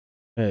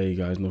Hey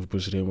guys, North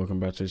Bush here, welcome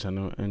back to the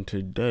channel, and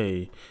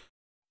today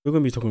we're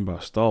going to be talking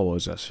about Star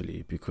Wars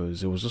actually,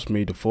 because it was just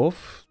May the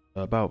 4th,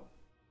 about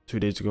 2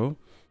 days ago,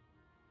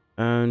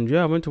 and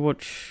yeah, I went to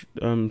watch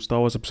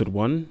Star Wars Episode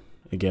 1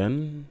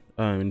 again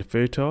in the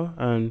theater,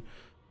 and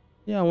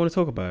yeah, I want to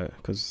talk about it,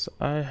 because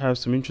I have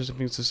some interesting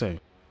things to say.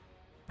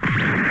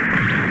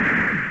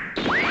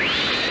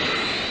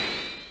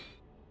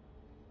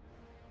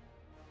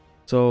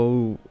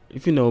 So,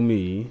 if you know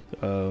me,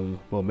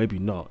 well, maybe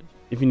not.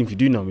 Even if you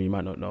do know me, you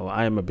might not know.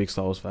 I am a big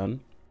Star Wars fan.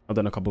 I've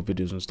done a couple of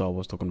videos on Star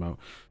Wars talking about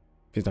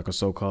things like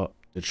Ahsoka,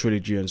 the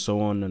trilogy, and so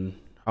on, and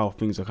how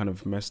things are kind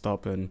of messed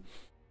up and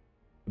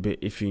a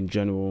bit iffy in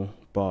general.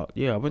 But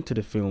yeah, I went to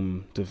the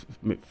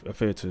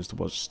theaters to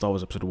watch Star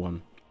Wars Episode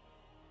 1.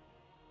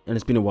 And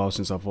it's been a while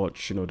since I've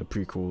watched, the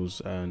prequels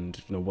and,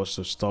 watched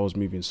the Star Wars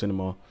movie in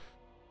cinema.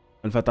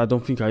 In fact, I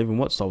don't think I even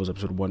watched Star Wars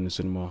Episode 1 in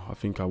cinema. I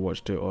think I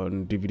watched it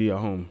on DVD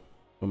at home.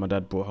 When my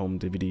dad brought home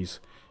DVDs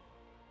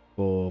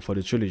for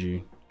the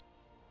trilogy,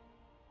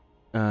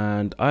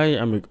 and I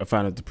am a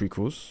fan of the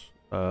prequels.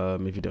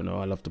 If you don't know,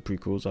 I love the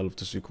prequels. I love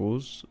the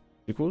sequels.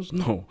 Sequels?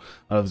 No,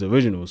 I love the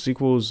originals.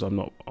 Sequels, I'm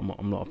not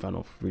a fan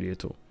of really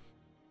at all.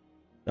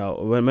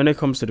 Now, when it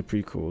comes to the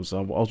prequels,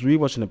 I was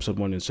rewatching Episode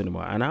 1 in cinema,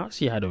 and I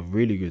actually had a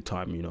really good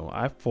time.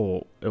 I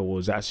thought it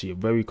was actually a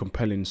very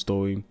compelling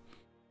story,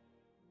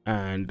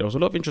 and there was a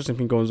lot of interesting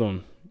things going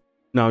on.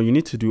 Now, you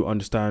need to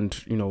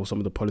understand, some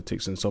of the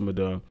politics and some of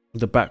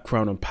the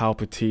background on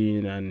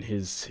Palpatine and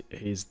his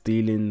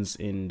dealings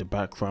in the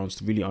backgrounds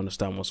to really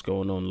understand what's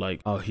going on.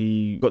 Like how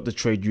he got the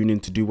trade union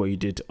to do what they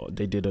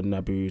did on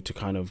Naboo to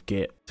kind of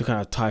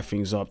tie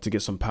things up, to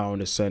get some power in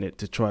the Senate,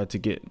 to try to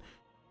get,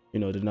 the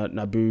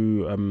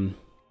Naboo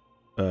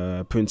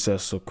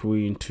princess or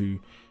queen to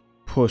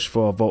push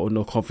for a vote of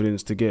no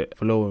confidence to get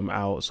him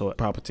out so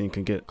Palpatine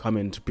can come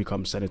in to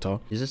become senator.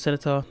 Is it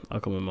senator? I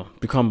can't remember.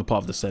 Become a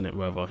part of the Senate,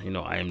 wherever,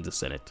 I am the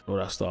Senate, all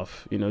that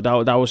stuff.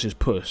 That was his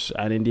push,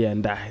 and in the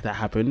end that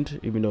happened,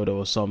 even though there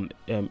was some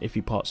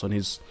iffy parts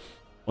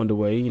on the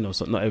way.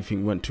 So not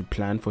everything went to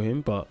plan for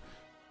him, but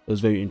it was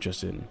very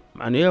interesting.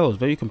 And yeah, it was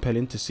very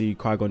compelling to see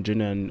Qui-Gon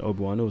Jinn and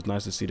Obi-Wan. It was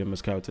nice to see them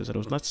as characters, and it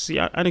was nice to see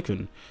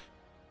Anakin.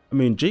 I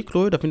mean, Jake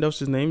Lloyd, I think that was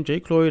his name.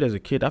 Jake Lloyd as a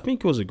kid, I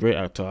think he was a great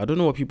actor. I don't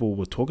know what people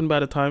were talking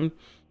about at the time.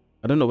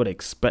 I don't know what they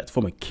expect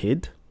from a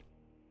kid.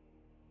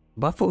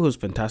 But I thought he was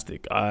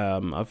fantastic.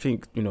 I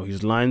think,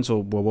 his lines were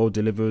well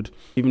delivered.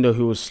 Even though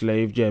he was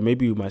slaved, yeah,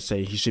 maybe you might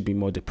say he should be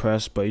more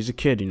depressed. But he's a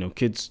kid,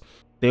 kids,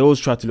 they always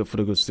try to look for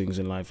the good things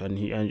in life. And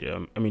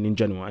I mean, in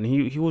general. And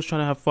he was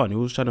trying to have fun. He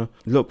was trying to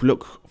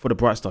look for the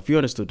bright stuff. He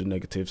understood the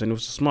negatives. And he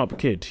was a smart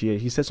kid.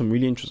 He said some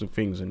really interesting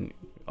things. And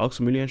asked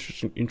some really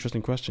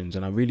interesting questions,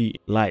 and I really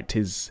liked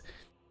his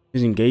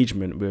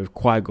engagement with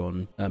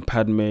Qui-Gon and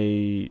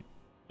Padme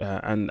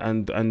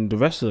and the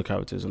rest of the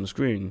characters on the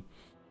screen.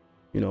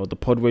 The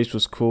pod race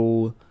was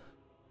cool.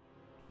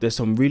 There's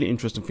some really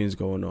interesting things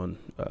going on.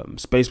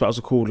 Space battles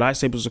are cool.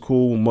 Lightsabers are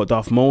cool.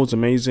 Darth Maul's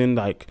amazing.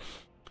 Like,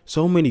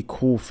 so many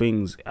cool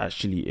things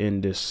actually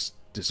in this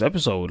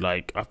episode.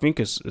 Like, I think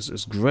it's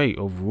great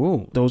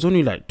overall. There was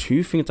only like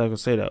two things I could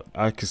say that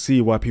I could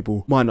see why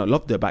people might not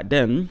love it back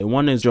then. The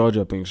one is Jar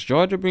Jar Binks.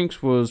 Jar Jar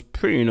Binks was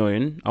pretty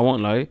annoying, I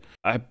won't lie.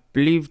 I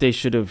believe they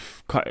should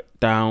have cut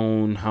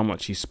down how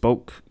much he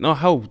spoke, not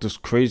how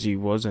just crazy he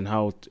was and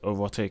how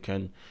erotic,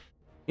 and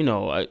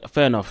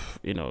fair enough.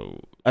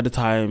 At the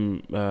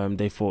time,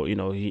 they thought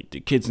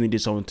the kids needed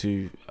someone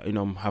to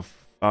have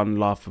fun,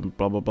 laugh, and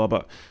blah blah blah.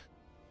 But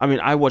I mean,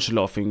 I watch a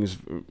lot of things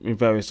in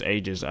various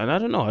ages, and I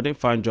don't know, I didn't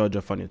find Jar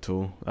Jar funny at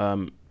all. I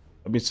mean,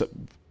 there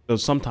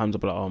was sometimes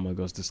I'd be like, oh my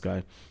gosh, this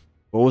guy.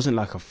 But it wasn't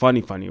like a funny.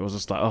 It was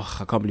just like, oh,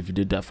 I can't believe you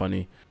did that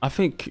funny. I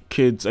think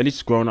kids, at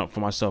least growing up for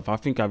myself, I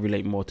think I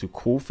relate more to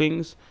cool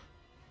things,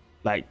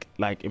 like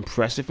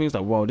impressive things,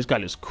 like, wow, this guy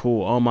looks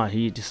cool. Oh my,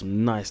 he did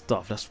some nice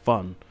stuff. That's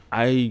fun.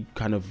 I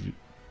kind of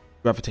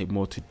gravitate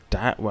more to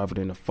that rather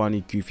than a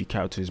funny, goofy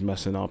character who's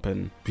messing up,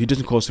 and he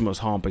doesn't cause too much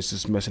harm, but it's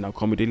just messing up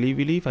comedy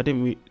relief. I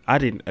didn't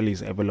at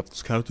least ever love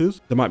those characters.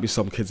 There might be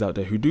some kids out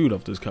there who do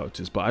love those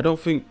characters, but I don't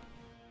think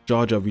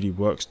Jar Jar really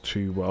works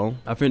too well.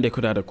 I think they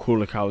could have had a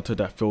cooler character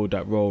that filled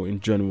that role in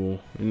general,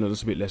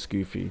 just a bit less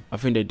goofy. I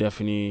think that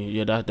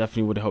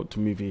definitely would have helped the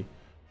movie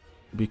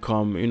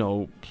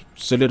become,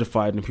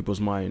 solidified in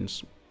people's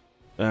minds.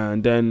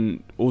 And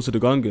then also the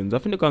Gungans. I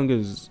think the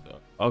Gungans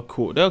are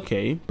cool. They're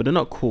okay, but they're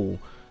not cool.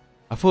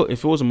 I thought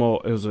if it was a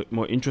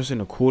more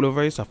interesting, a cooler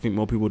race, I think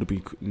more people would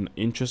be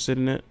interested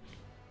in it.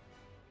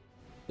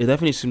 It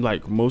definitely seemed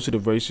like most of the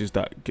races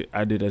that get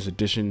added as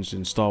additions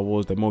in Star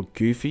Wars, they're more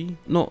goofy.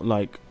 Not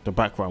like the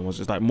background ones.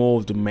 It's like more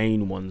of the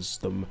main ones.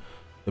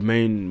 The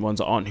main ones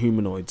that aren't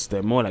humanoids.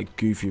 They're more like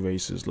goofy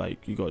races.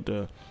 Like you got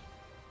the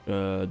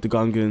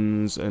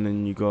Gungans, and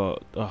then you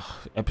got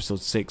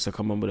Episode 6. I can't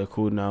remember what they're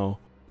called now.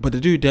 But they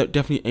do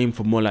definitely aim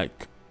for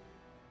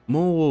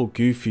more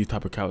goofy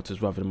type of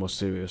characters rather than more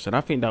serious, and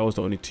I think that was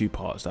the only two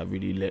parts that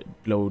really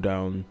let blow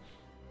down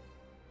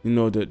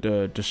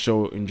the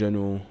show in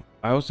general.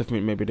 I also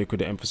think maybe they could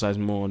have emphasized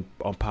more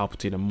on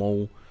Palpatine and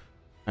Maul,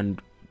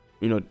 and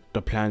you know,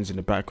 the plans in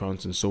the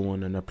backgrounds and so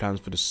on, and the plans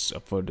for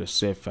the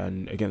Sith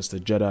and against the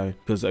Jedi.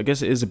 Because I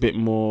guess it is a bit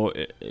more.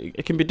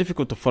 It can be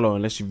difficult to follow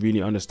unless you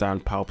really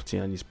understand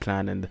Palpatine and his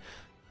plan, and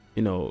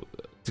you know,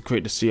 to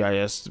create the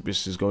CIS,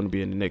 which is going to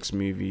be in the next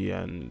movie,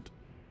 and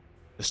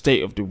the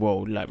state of the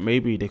world. Like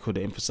maybe they could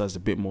have emphasized a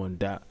bit more on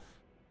that.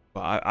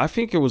 But I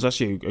think it was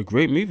actually a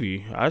great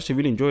movie. I actually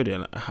really enjoyed it.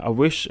 And I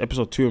wish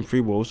episode 2 and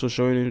 3 were also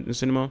showing in the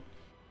cinema.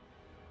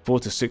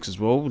 4 to 6 as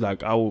well.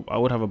 Like I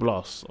would have a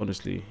blast.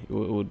 Honestly, it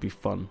would be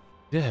fun.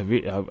 Yeah,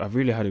 I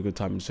really had a good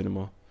time in the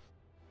cinema.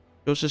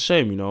 It was a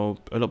shame, you know.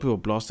 A lot of people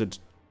blasted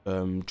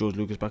George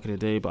Lucas back in the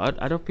day,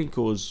 but I don't think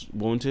it was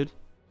warranted.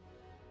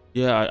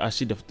 Yeah, I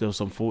see there were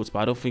some faults, but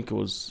I don't think it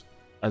was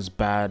as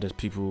bad as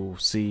people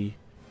see.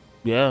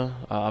 Yeah,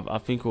 I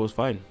think it was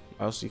fine.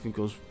 I actually think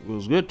it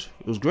was good.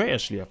 It was great,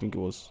 actually. I think it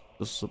was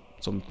just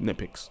some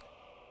nitpicks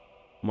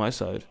on my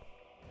side.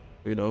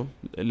 You know,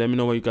 let me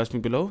know what you guys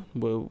think below.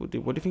 What do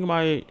you think of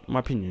my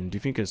opinion? Do you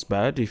think it's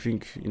bad? Do you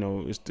think, you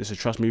know, it's a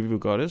trash movie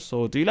regardless,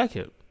 or do you like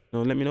it? You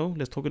know, let me know.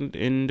 Let's talk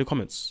in the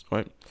comments. All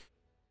right.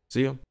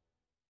 See ya.